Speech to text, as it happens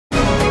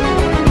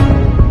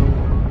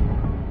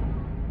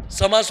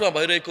समाजमा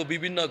भइरहेको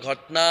विभिन्न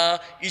घटना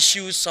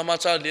इस्युज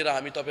समाचार लिएर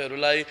हामी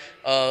तपाईहरूलाई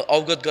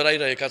अवगत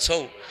गराइरहेका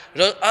छौँ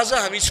र आज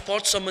हामी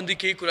स्पोर्ट्स सम्बन्धी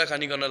केही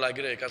कुराकानी गर्न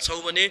लागिरहेका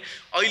छौँ भने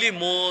अहिले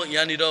म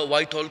यहाँनिर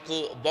व्हाइट हलको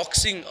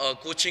बक्सिङ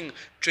कोचिङ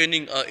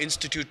ट्रेनिङ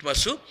इन्स्टिट्युटमा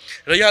छु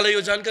र यहाँलाई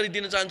यो जानकारी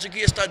दिन चाहन्छु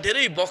कि यस्ता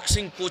धेरै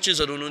बक्सिङ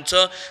कोचेसहरू हुनुहुन्छ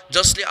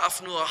जसले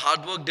आफ्नो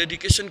हार्डवर्क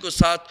डेडिकेसनको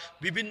साथ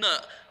विभिन्न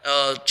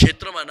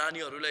क्षेत्रमा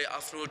नानीहरूलाई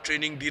आफ्नो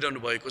ट्रेनिङ दिइरहनु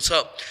भएको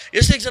छ।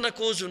 यस्तै एकजना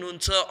कोच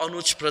हुनुहुन्छ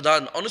अनुज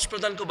प्रधान। अनुज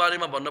प्रधानको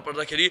बारेमा भन्न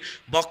पर्दाखेरि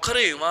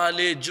भर्खरै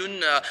उहाँले जुन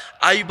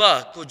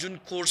आइबाको जुन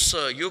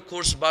कोर्स यो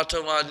कोर्सबाट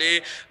उहाँले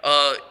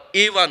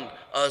A1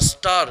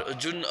 स्टार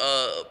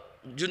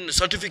जुन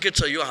सर्टिफिकेट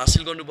छ यो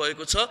हासिल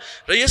गर्नुभएको छ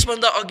र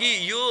यसभन्दा अघि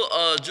यो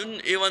जुन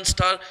A1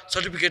 स्टार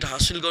सर्टिफिकेट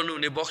हासिल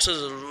गर्नुहुने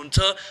बक्सर्सहरू हुनुहुन्छ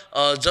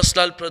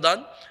जसलाल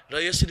प्रधान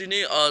र यसरी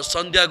नै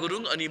सन्ध्या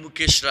गुरुङ अनि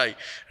मुकेश राई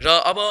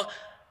र अब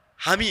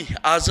हामी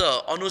आज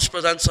अनुज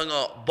प्रधानसँग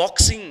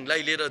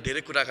बक्सिङलाई लिएर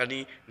धेरै कुराकानी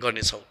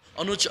गर्नेछौँ।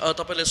 अनुज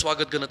तपाईँलाई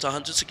स्वागत गर्न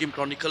चाहन्छु सिक्किम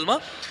क्रोनिकलमा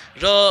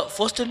र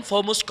फर्स्ट एन्ड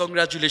फरमोस्ट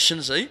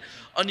कङ्ग्रेचुलेसन्स है।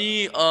 अनि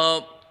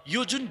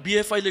यो जुन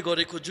BFI ले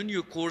गरेको जुन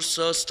यो कोर्स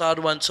छ स्टार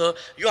 1 छ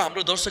यो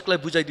हाम्रो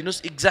दर्शकलाई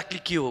बुझाइदिनुहोस्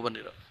एक्ज्याक्टली के हो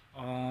भनेर।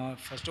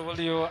 फर्स्ट अफ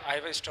अल यो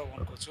आइबा स्टार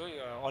 1 को छु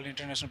यो अल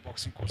इन्टरनेसनल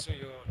बक्सिङ कोर्स हो।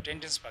 यो 10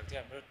 डेज भएको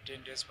थियो हाम्रो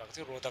 10 डेज भएको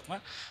थियो रोहतकमा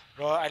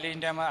र अहिले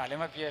इन्डियामा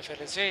हालैमा BFI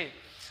ले चाहिँ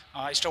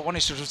स्टार 1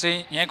 इन्स्टिट्युट चाहिँ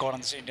यहीँ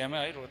गराउँदैछ इन्डियामा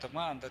है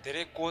रोहतकमा। अन्त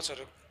धेरै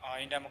कोचहरू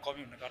इन्डियामा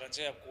कमी हुने कारण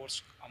चाहिँ अब कोर्स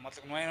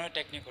मतलब नयाँ नयाँ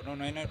टेक्निकहरू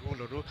नयाँ नयाँ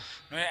रुलहरू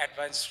नयाँ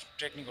एडभान्स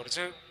टेक्निकहरू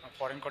चाहिँ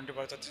फरेन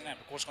कन्ट्रीबाट जति चाहिँ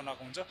हामीले कोर्स गर्न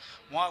आएको हुन्छ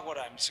वहाँ गएर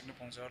हामीले सिक्नु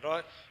पाउँछ।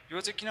 र यो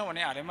चाहिँ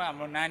किनभने हालैमा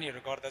हाम्रो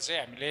नानीहरू गर्दा चाहिँ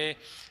हामीले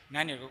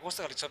नानीहरूको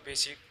कस्तो खाले छ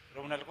बेसिक र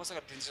उनीहरूले कस्तो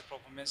खाले दिन्छ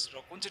पर्फर्मेन्स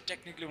र कुन चाहिँ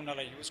टेक्निकले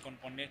उनीहरूलाई युज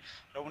गर्नुपर्ने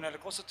र उनीहरूले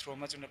कस्तो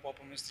थ्रोमा चाहिँ उनीहरूले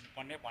पर्फर्मेन्स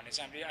दिनुपर्ने भन्ने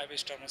चाहिँ हामीले आइबी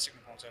स्टारमा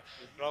सिक्नु पाउँछ।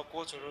 र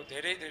कोचहरू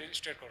धेरै धेरै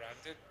स्टेटहरू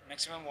आएको थियो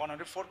म्याक्सिमम्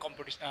 104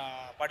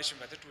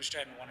 पार्टिसिपेट भएको थियो 2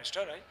 स्टार एन्ड 1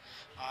 स्टार है।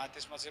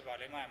 त्यसमा चाहिँ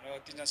हालैमा हाम्रो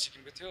 3 जना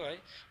सिक्किमको थियो है।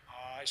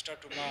 स्टार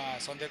 2 मा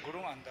सन्ध्या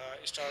गुरुङ अन्त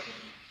स्टार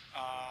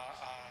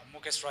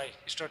मुकेश राई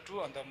स्टार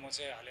 2 अन्त म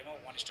चाहिँ हालैमा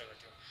 1 स्टार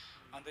गर्थ्यो।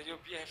 अन्त यो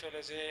BFI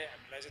ले चाहिँ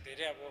हामीलाई चाहिँ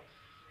धेरै अब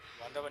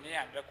भन्दा पनि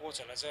हामीलाई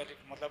कोचहरूलाई चाहिँ अलिक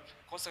मतलब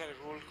कस्तो खाले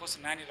रुल कस्तो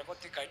नानीलाई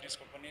कति गाइडेन्स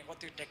गर्नुपर्ने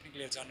कति टेक्निक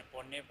लिएर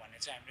जानुपर्ने भन्ने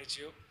चाहिँ हामीले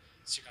चाहिँ यो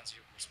सिकाउँछ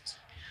यो कोर्समा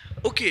चाहिँ।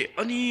 ओके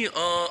अनि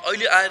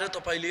अहिले आएर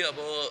तपाईँले अब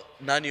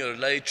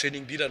नानीहरूलाई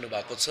ट्रेनिङ दिइरहनु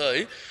भएको छ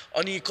है।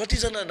 अनि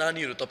कतिजना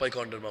नानीहरू तपाईँको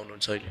अन्डरमा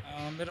हुनुहुन्छ अहिले?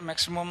 मेरो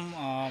म्याक्सिमम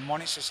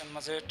मर्निङ सेसनमा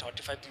चाहिँ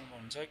 35 दिनको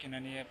हुन्छ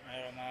किनभने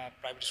मेरोमा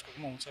प्राइभेट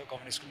स्कुलमा हुन्छ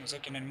गभर्मेन्ट स्कुलमा हुन्छ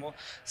किनभने म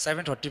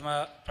 7:30 मा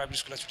प्राइभेट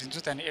स्कुललाई छुट्टिन्छु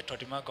त्यहाँदेखि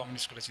 8:30 मा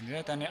गभर्मेन्ट स्कुललाई छिन्छु।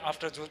 त्यहाँदेखि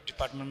आफ्टर जो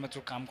डिपार्टमेन्टमा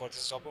जो काम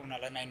गर्दैछ सब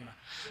उनीहरूलाई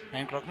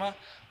 9 o'clock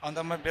अन्त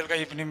म बेलुका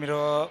इभिनिङ मेरो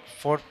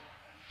 4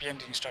 PM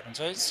देखि स्टार्ट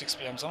हुन्छ है 6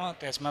 PM सम्म।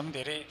 त्यसमा पनि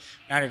धेरै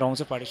नानीहरू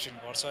आउँछ पार्टिसिपेट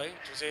गर्छ है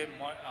जो चाहिँ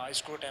म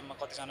स्कुल टाइममा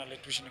कतिजनाले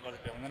ट्युसन गर्दा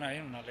भ्याउँदैन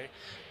है उनीहरूले।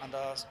 अन्त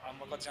म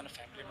कतिजना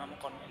फ्यामिलीमा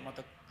पनि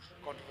मतलब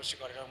कन्ट्रिब्युसन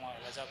गरेर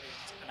उहाँहरूलाई चाहिँ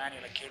अब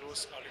नानीहरूलाई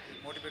खेलोस् अलिक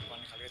मोटिभेट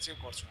भन्ने खालको चाहिँ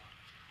गर्छु।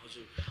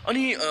 हजुर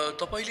अनि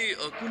तपाईँले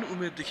कुन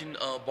उमेरदेखि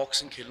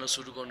बक्सिङ खेल्न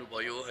सुरु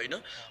गर्नुभयो होइन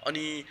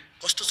अनि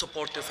कस्तो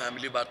सपोर्ट थियो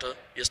फ्यामिलीबाट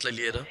यसलाई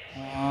लिएर?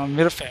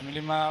 मेरो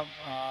फ्यामिलीमा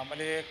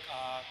मैले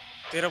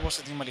 13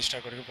 वर्षदेखि मैले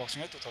स्टार्ट गरेको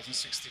बक्सिङ है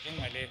 2006 देखि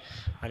मैले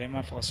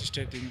हालैमा फर्स्ट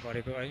स्टेपदेखि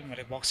गरेको है।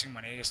 मैले बक्सिङ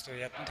भने यस्तो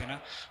याद पनि थिएन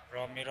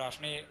र मेरो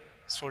आफ्नै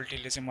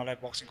सोल्टीले चाहिँ मलाई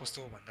बक्सिङ कस्तो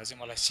हो भन्दा चाहिँ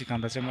मलाई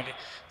सिकाउँदा चाहिँ मैले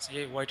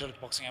यही व्हाइट हल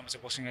बक्सिङ एमाचर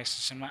बक्सिङ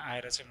एसोसिएसनमा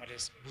आएर चाहिँ मैले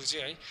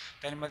बुझेँ है।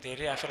 त्यहाँदेखि मैले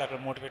धेरै आफूलाई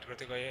मोटिभेट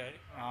गर्दै गएँ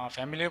है।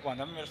 फ्यामिली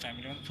भन्दा पनि मेरो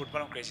फ्यामिलीमा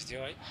फुटबलमा क्रेजी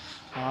थियो है।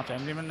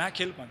 फ्यामिलीमा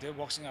नखेल भन्थ्यो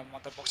बक्सिङ अब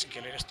मतलब बक्सिङ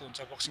खेलेर यस्तो हुन्छ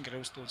बक्सिङ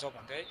खेलेर उस्तो हुन्छ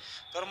भन्थ्यो है।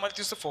 तर मैले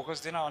त्यस्तो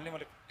फोकस दिएन अन्ली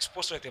मैले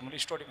स्पोर्ट्स थिएँ मैले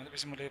स्टडी भन्दा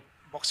बेसी मैले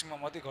बक्सिङमा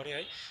मात्रै गरेँ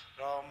है।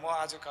 र म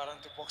आज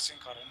कारण त्यो बक्सिङ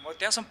कारण म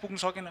त्यहाँसम्म पुग्न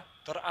सकिनँ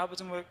तर अब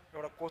चाहिँ म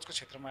एउटा कोचको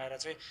क्षेत्रमा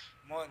आएर चाहिँ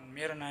म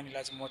मेरो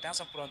नानीलाई चाहिँ म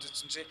त्यहाँसम्म पुऱ्याउँछु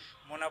जुन चाहिँ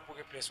म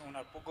नपुगे प्लेसमा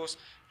उनीहरू पुगोस्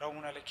र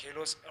उनीहरूले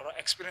खेलोस् एउटा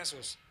एक्सपिरियन्स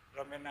होस् र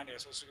मेरो नानीहरू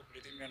सोच्छु कि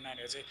भोलिदेखि मेरो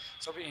नानीहरू चाहिँ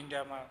सबै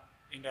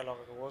इन्डिया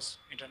लगेको होस्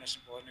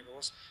इन्टरनेसनल बनेको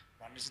होस्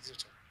भन्ने चाहिँ त्यो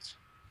छ।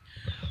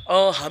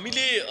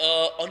 हामीले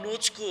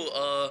अनुजको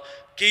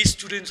केही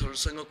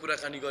स्टुडेन्ट्सहरूसँग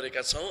कुराकानी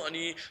गरेका छौँ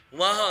अनि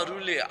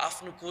उहाँहरूले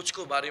आफ्नो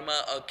कोचको बारेमा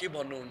के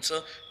भन्नुहुन्छ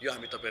यो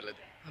हामी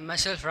तपाईँहरूलाई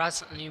माइसेल्फ राज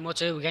अनि म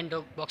चाहिँ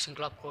गान्तोक बक्सिङ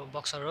क्लबको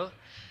बक्सर हो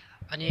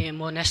अनि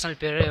म नेसनल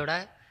प्लेयर एउटा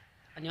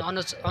अनि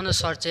अनुज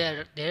सर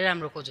चाहिँ धेरै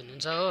राम्रो कोच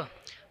हुनुहुन्छ हो।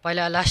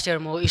 पहिला लास्ट इयर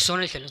म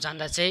इस्टोनल खेल्नु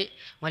जाँदा चाहिँ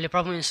मैले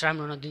पर्फर्मेन्स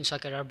राम्रो नदिन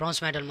सकेर ब्रोन्ज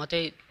मेडल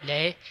मात्रै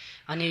ल्याएँ।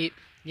 अनि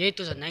यही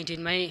 2019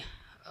 मै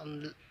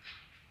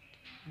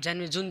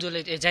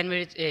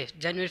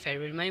जनवरी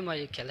फेब्रुअरीमै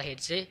मैले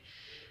खेल्दाखेरि चाहिँ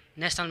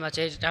नेसनलमा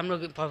चाहिँ राम्रो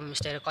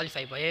पर्फर्मेन्स दिएर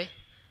क्वालिफाई भएँ।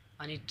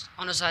 अनि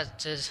अनुसार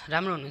चाहिँ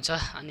राम्रो हुनुहुन्छ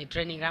अनि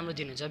ट्रेनिङ राम्रो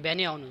दिनुहुन्छ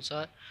बिहानै आउनुहुन्छ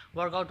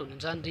वर्कआउट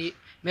हुनुहुन्छ। अन्त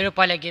मेरो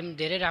पहिला गेम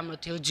धेरै राम्रो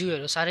थियो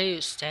जिउहरू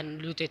साह्रै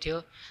लुते थियो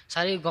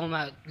साह्रै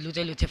गाउँमा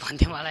लुते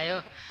भन्थ्यो मलाई हो।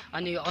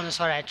 अनि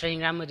अनुसार ट्रेनिङ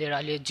राम्रो दिएर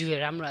अहिले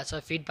जिउहरू राम्रो भएको छ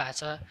फिट भएको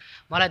छ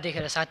मलाई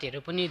देखेर साथीहरू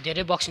पनि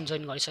धेरै बक्सिङ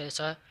जोइन गरिसकेको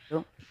छ।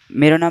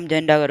 मेरो नाम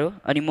जैन डागर हो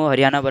अनि म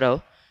हरियाणाबाट हो।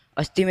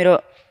 अस्ति मेरो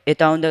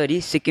यता आउँदाखेरि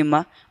सिक्किममा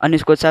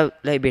अनुज कोच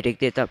साहबलाई भेटेको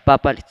थिएँ यता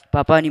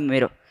पापा अनि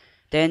मेरो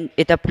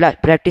त्यहाँदेखि यता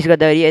प्र्याक्टिस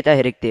गर्दाखेरि यता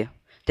हेरेको थिएँ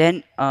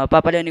त्यहाँदेखि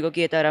पापाले भनेको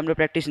कि यता राम्रो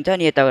प्र्याक्टिस हुन्छ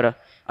अनि यता गर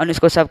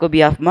अनुजको साहबको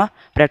बिहाफमा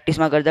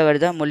प्र्याक्टिसमा गर्दा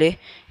गर्दा मैले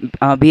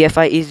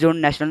बिएफआई इस्ट जोन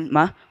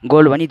नेसनलमा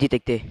गोल्ड पनि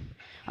जितेको थिएँ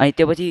अनि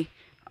त्यो पछि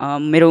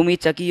मेरो उम्मिद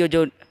छ कि यो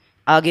जो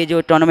आगे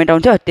जो टुर्नामेन्ट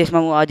आउँछ त्यसमा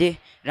म अझै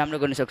राम्रो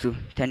गर्न सक्छु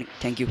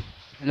thank you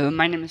hello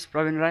my name is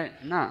Praveen Rai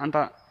होइन अन्त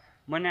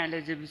मैले अहिले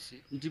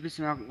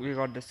जिपिसीमा उयो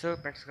गर्दैछु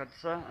प्र्याक्टिस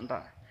गर्दैछु अन्त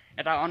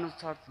यता अनुज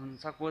सर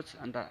हुनुहुन्छ कोच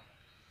अन्त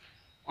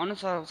अनुज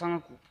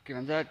सरसँग के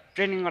भन्छ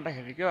ट्रेनिङ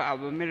गर्दाखेरि क्या अब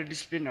मेरो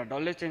डिसिप्लिनहरू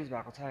डल्लै चेन्ज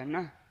भएको छ होइन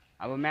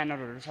अब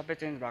म्यानरहरू सबै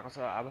चेन्ज भएको छ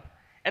अब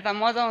यता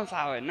मजा आउँछ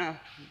अब होइन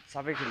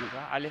सबै खेल्नुको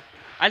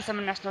अहिलेसम्म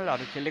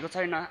नेसनलहरू खेलेको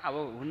छैन अब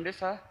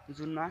हुँदैछ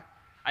जुनमा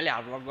अहिले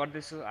हार्डवर्क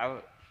गर्दैछु अब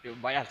त्यो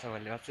भइहाल्छ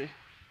भनेर चाहिँ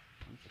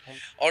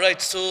अलराइट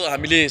सो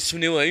हामीले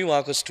सुन्यौँ है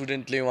उहाँको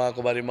स्टुडेन्टले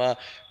उहाँको बारेमा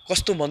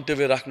कस्तो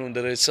मन्तव्य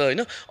राख्नुहुँदो रहेछ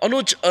होइन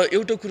अनुज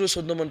एउटा कुरो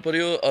सोध्न मन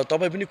पर्यो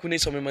तपाईँ पनि कुनै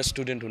समयमा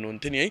स्टुडेन्ट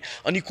हुनुहुन्थ्यो नि है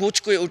अनि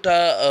कोचको एउटा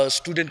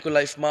स्टुडेन्टको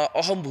लाइफमा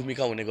अहम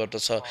भूमिका हुने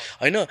गर्दछ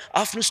होइन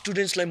आफ्नो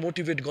स्टुडेन्ट्सलाई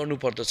मोटिभेट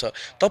गर्नुपर्दछ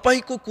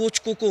तपाईँको कोच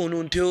को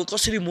हुनुहुन्थ्यो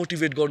कसरी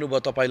मोटिभेट गर्नुभयो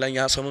तपाईँलाई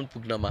यहाँसम्म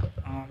पुग्नमा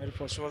मेरो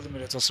फर्स्ट अफ अल त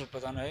मेरो अनोज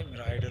प्रधान है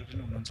मेरो आइडल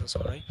पनि हुनुहुन्छ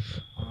सर है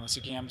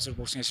सिक्किम एमेचर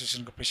बक्सिङ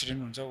एसोसिएसनको प्रेसिडेन्ट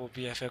हुनुहुन्छ ऊ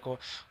बिएफएको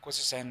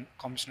कोचेस एन्ड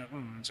कमिसनर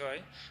पनि हुनुहुन्छ है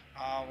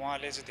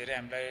उहाँले चाहिँ धेरै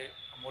हामीलाई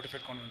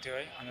मोटिभेट गर्नुहुन्थ्यो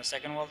है अन्त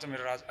सेकेन्ड वाल चाहिँ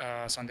मेरो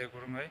सन्देह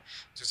गुरुङ है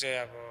जो चाहिँ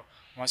अब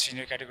उहाँ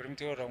सिनियर क्याटेगोरी पनि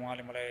थियो र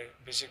उहाँले मलाई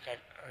बेसिक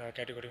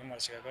क्याटेगोरी पनि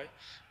मलाई सिकाएको है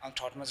अनि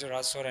थर्डमा चाहिँ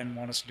राज सर एन्ड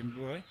मनोज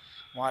लिम्बू है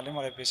उहाँले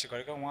मलाई बेसिक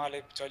गरेको उहाँले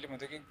जहिले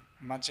भन्थ्यो कि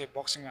मान्छे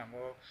बक्सिङ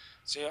हाम्रो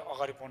चाहिँ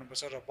अगाडि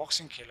बढ्नुपर्छ र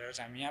बक्सिङ खेलेर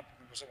चाहिँ हामी यहाँ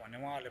पुग्नुपर्छ भन्ने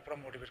उहाँहरूले पुरा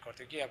मोटिभेट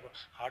गर्थ्यो कि अब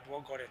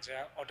हार्डवर्क गऱ्यो भने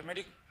चाहिँ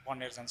अटोमेटिक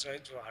बनेर जान्छ है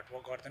जो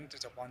हार्डवर्क गर्दैन त्यो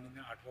चाहिँ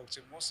बन्दिँदैन हार्डवर्क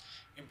चाहिँ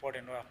मोस्ट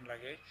इम्पोर्टेन्ट हो आफ्नो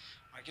लागि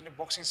है किन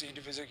बक्सिङ चाहिँ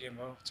इन्डिभिजुअल गेम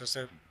हो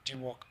जस्तै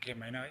टिमवर्क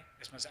गेम होइन है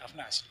यसमा चाहिँ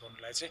आफ्नो हासिल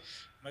गर्नुलाई चाहिँ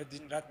मैले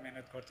दिनरात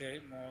मिहिनेत गर्थेँ है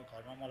म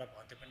घरमा मलाई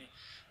भन्थेँ पनि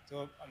त्यो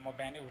म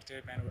बिहानै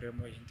उठ्थेँ बिहान उठेर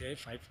म हिँड्थेँ है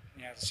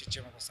 5 यहाँ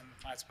सिक्किममा बस्दा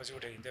 5 बजी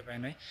उठेर हिँड्थेँ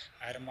बिहानै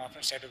आएर म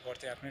आफ्नै सेड्युल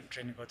गर्थेँ आफ्नै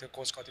ट्रेनिङ गर्थेँ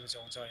कोच कति बजी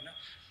आउँछ होइन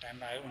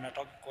टाइममा आयो उनीहरू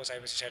टक्क कोच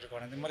आएपछि सेड्युल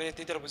गराउँथेँ मैले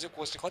त्यति बेला चाहिँ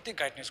कोचले कति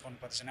गाइडनेस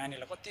गर्नुपर्छ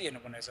नानीहरूलाई कति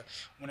हेर्नुपर्ने रहेछ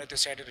उनीहरू त्यो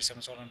सेड्युल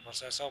हिसाबमा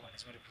चलाउनुपर्छ भन्ने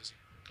चाहिँ मैले बुझेँ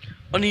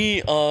अनि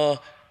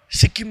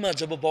सिक्किममा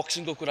जब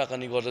बक्सिङको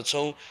कुराकानी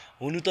गर्दछौँ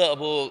हुनु त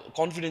अब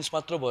कन्फिडेन्स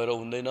मात्र भएर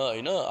हुँदैन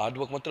होइन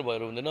हार्डवर्क मात्र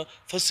भएर हुँदैन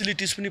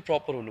फेसिलिटिज पनि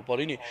प्रपर हुनु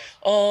पऱ्यो नि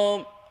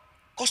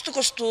कस्तो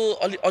कस्तो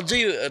अझै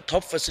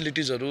थप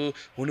फेसिलिटिजहरू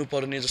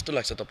हुनुपर्ने जस्तो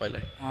लाग्छ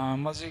तपाईँलाई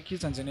म चाहिँ के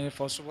चाहन्छु भने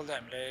फर्स्ट अफ अल त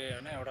हामीलाई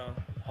होइन एउटा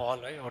हल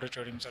है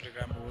अडिटोरियम चाहिँ अलिक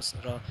राम्रो होस्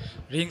र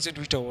रिङ चाहिँ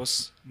दुइटा होस्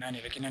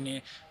नानीहरूले किनभने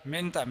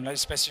मेन त हामीलाई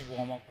स्पेसिफिक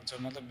वार्मअप हुन्छ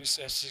मतलब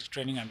स्पेसिफिक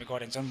ट्रेनिङ हामीले गऱ्यो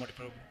भने चाहिँ मोटिभ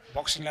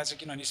बक्सिङलाई चाहिँ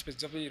किनभने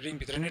जब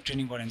रिङभित्र नै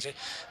ट्रेनिङ गऱ्यो भने चाहिँ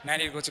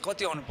नानीहरूको चाहिँ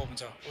कति अनुभव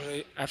हुन्छ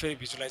आफै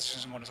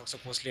भिजुलाइजेसन गर्न सक्छ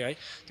कोचले है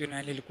त्यो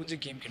नानीले कुन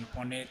चाहिँ गेम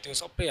खेल्नुपर्ने त्यो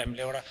सबै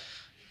हामीले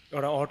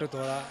एउटा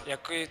अटोद्वारा या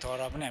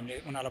केहीद्वारा पनि हामीले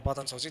उनीहरूलाई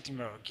बताउन सक्छौँ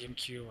तिम्रो गेम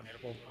के हो भनेर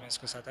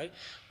पर्फर्मेन्सको साथ है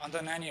अन्त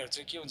नानीहरू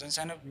चाहिँ के हुन्छ भने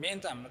सानो मेन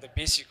त हाम्रो त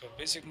बेसिक हो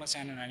बेसिकमा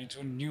सानो नानी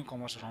जुन न्यू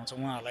कमर्सहरू आउँछ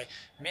उहाँहरूलाई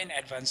मेन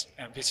एडभान्स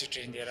बेसिक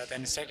ट्रेनिङ दिएर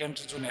त्यहाँदेखि सेकेन्ड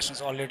जो नेसनल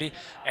छ अलरेडी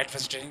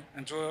एडभान्स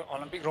ट्रेनिङ जो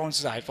ओलम्पिक राउन्ड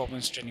चाहिँ हाई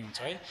पर्फर्मेन्स ट्रेनिङ हुन्छ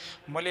है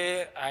मैले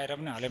आएर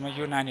पनि हालैमा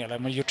यो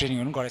नानीहरूलाई मैले यो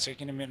ट्रेनिङहरू पनि गरेको छु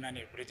किन मेरो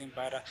नानीहरू भोलिदेखि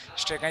बाहिर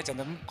स्टेट कहीँ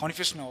जाँदा पनि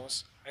कन्फ्युज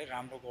नहोस् है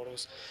राम्रो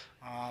गरोस्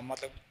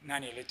मतलब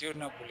नानीहरूले त्यो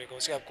नभुलेको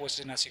होस् कि अब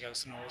कोचले नसिकाएको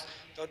जस्तो नहोस्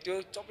तर त्यो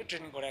सबै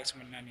ट्रेनिङ गराएको छु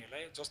मैले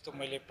नानीहरूलाई जस्तो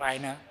मैले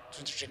पाइनँ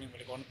जुन चाहिँ ट्रेनिङ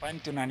मैले गर्नु पाएँ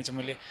त्यो नानी चाहिँ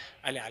मैले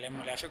अहिले हालैमा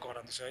मैले आफै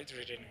गराउँदैछु है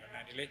त्यो ट्रेनिङ गर्ने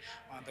नानीले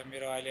अन्त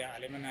मेरो अहिले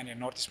हालैमा नानीहरू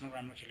नर्थ इस्टमा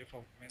राम्रो खेल्यो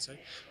पर्फर्मेन्स है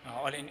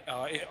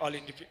अल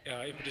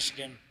इन्भिटेसन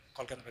गेम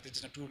कलकत्तामा थियो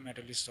त्यसमा 2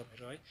 मेडलिस्ट छ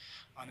मेरो है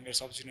अनि मेरो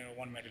सब जुनियर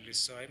 1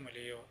 मेडलिस्ट छ है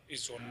मैले यो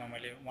इस्ट जोनमा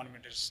मैले 1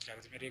 मेडलिस्ट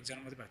ल्याएको थिएँ मेरो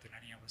एकजना मात्रै भएको थियो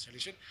नानी यहाँको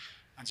सेलेक्सन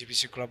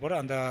जिपिसी क्लबबाट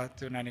अन्त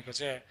त्यो नानीको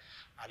चाहिँ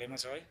हालैमा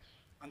छ है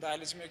अन्त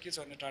अहिले चाहिँ मेरो के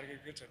छ भने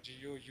टार्गेट के छ भने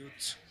चाहिँ यो युथ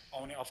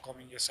आउने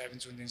अपकमिङ यो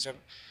 7 जुन दिन चाहिँ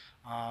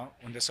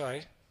हुँदैछ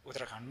है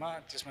उत्तराखण्डमा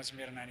त्यसमा चाहिँ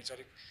मेरो नानी चाहिँ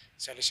अलिक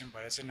सेलेक्सन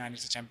भएर चाहिँ नानी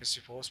चाहिँ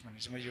च्याम्पियनसिप होस् भन्ने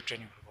चाहिँ म यो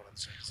ट्रेनिङहरू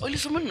गराउँछु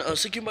अहिलेसम्म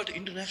सिक्किमबाट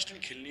इन्टरनेसनल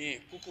खेल्ने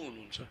को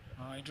हुनुहुन्छ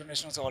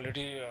इन्टरनेसनल चाहिँ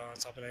अलरेडी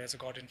सबैलाई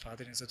चाहिँ गड इन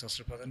फादर चाहिँ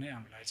जसरी पर्दा नै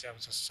हामीलाई चाहिँ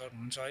अब जस सर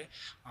हुनुहुन्छ है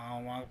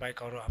उहाँको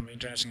बाइक अरू हाम्रो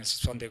इन्टरनेसनल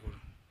सन्देह गुरु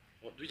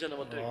दुईजना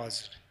मात्रै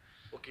हजुर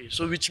ओके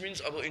सो विच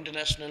मिन्स अब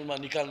इन्टरनेसनलमा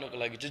निकाल्नको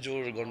लागि चाहिँ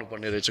जोड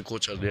गर्नुपर्ने रहेछ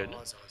कोचहरूले होइन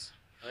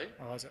है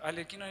हजुर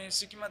अहिले किनभने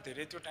सिक्किममा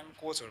धेरै त्यो टाइम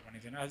कोचहरू पनि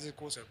थिएन अहिले चाहिँ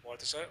कोचहरू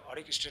बढ्दैछ है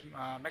हरेक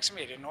स्टेटमा म्याक्सिमम्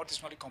हेऱ्यो नर्थ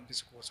इस्टमा अलिक कम्ती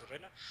छ कोचहरू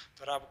होइन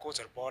तर अब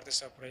कोचहरू बढ्दैछ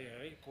पुरै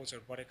है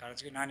कोचहरू बढेको कारण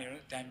चाहिँ नानीहरू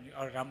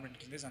त्यहाँ राम्रो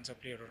निस्किँदै जान्छ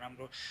प्लेयरहरू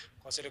राम्रो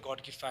कसैले गड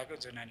गिफ्ट पाएको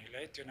हुन्छ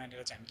नानीहरूलाई त्यो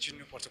नानीलाई चाहिँ हामी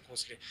चिन्नुपर्छ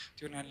कोचले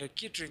त्यो नानीलाई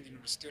के ट्रेन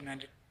दिनुपर्छ त्यो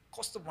नानीले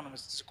कस्तो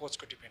बनाउनुपर्छ त्यो चाहिँ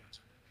कोचको डिपेन्ड हुन्छ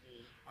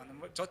अन्त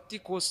जति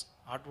कोच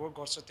हार्डवर्क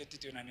गर्छ त्यति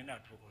त्यो नानी नै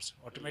हार्डवर्क गर्छ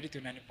अटोमेटिक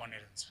त्यो नानी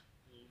बनेर जान्छ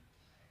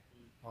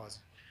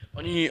हजुर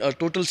अनि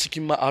टोटल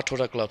सिक्किममा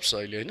 8वटा क्लब छ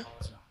अहिले होइन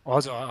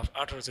हजुर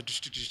 8वटा चाहिँ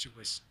डिस्ट्रिक्ट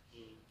वाइज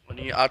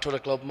अनि 8वटा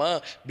क्लबमा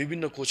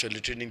विभिन्न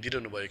कोचहरूले ट्रेनिङ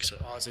दिइरहनु भएको छ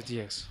हजुर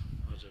दिएको छ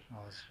हजुर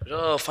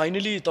र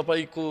फाइनली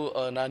तपाईँको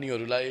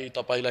नानीहरूलाई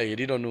तपाईँलाई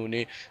हेरिरहनु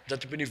हुने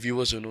जति पनि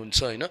भ्युवर्स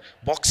हुनुहुन्छ होइन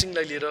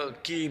बक्सिङलाई लिएर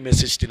के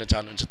मेसेज दिन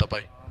चाहनुहुन्छ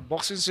तपाईँ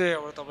बक्सिङ चाहिँ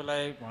एउटा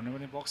तपाईँलाई भन्यो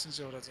भने बक्सिङ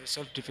चाहिँ एउटा चाहिँ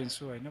सेल्फ डिफेन्स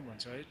हो होइन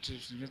भन्छ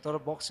है तर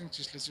बक्सिङ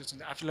चिजले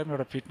चाहिँ आफूलाई पनि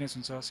एउटा फिटनेस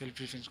हुन्छ सेल्फ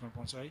डिफेन्स गर्नु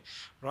पाउँछ है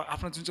र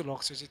आफ्नो जुन चाहिँ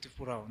लक्ष्य चाहिँ त्यो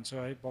पुरा हुन्छ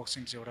है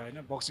बक्सिङ चाहिँ एउटा होइन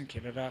बक्सिङ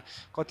खेलेर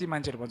कति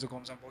मान्छेहरू भन्छ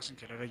गाउँमा बक्सिङ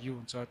खेलेर यो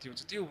हुन्छ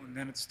त्यो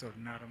हुँदैन त्यस्तोहरू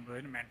नराम्रो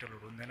होइन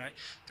मेन्टलहरू हुँदैन है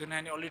त्यो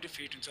नानी अलरेडी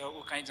फिट हुन्छ ऊ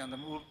कहीँ जाँदा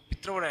पनि ऊ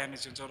भित्रबाट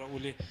एनर्जी हुन्छ र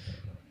उसले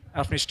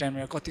आफ्नो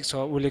स्ट्यामिना कति छ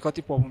उसले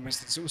कति पर्फर्मेन्स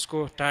दिन्छ उसको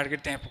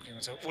टार्गेट त्यहाँ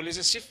पुगेको छ उसले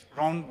चाहिँ सिर्फ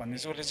राउन्ड भन्ने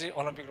चाहिँ उसले चाहिँ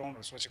ओलम्पिक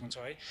राउन्डहरू सोचेको हुन्छ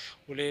है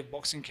उसले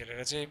बक्सिङ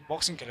खेलेर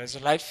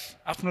चाहिँ लाइफ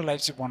आफ्नो लाइफ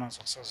चाहिँ बनाउन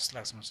सक्छ जस्तो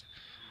लाग्छ मलाई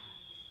चाहिँ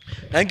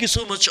thank you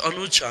so much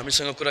Anuj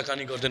हामीसँग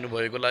कुराकानी गरिदिनु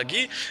भएको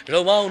लागि र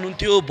उहाँ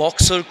हुनुहुन्थ्यो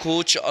बक्सर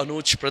कोच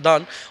अनुज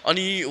प्रधान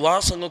अनि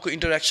उहाँसँगको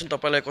इन्टरेक्सन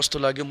तपाईँलाई कस्तो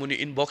लाग्यो मुनि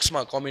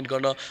इनबक्समा कमेन्ट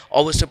गर्न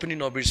अवश्य पनि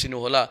नबिर्सिनु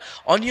होला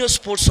अन्य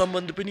स्पोर्ट्स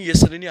सम्बन्धी पनि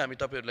यसरी नै हामी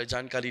तपाईँहरूलाई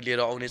जानकारी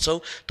लिएर आउनेछौँ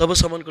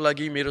तबसम्मको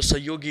लागि मेरो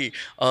सहयोगी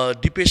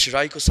दिपेश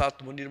राईको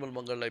साथ म निर्मल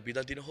मङ्गललाई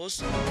बिदा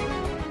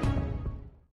दिनुहोस्